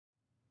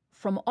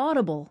From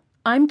Audible,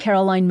 I'm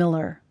Caroline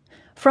Miller.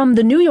 From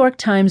the New York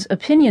Times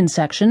opinion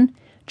section,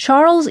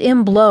 Charles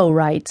M. Blow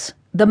writes,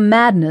 "The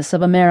Madness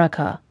of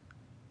America."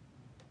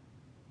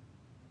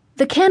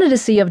 The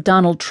candidacy of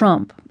Donald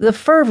Trump, the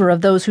fervor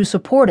of those who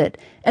support it,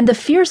 and the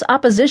fierce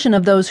opposition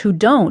of those who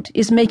don't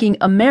is making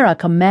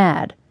America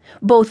mad,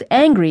 both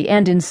angry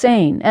and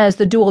insane, as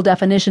the dual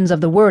definitions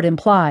of the word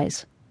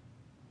implies.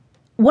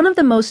 One of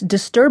the most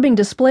disturbing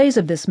displays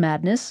of this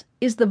madness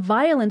is the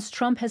violence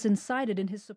Trump has incited in his support.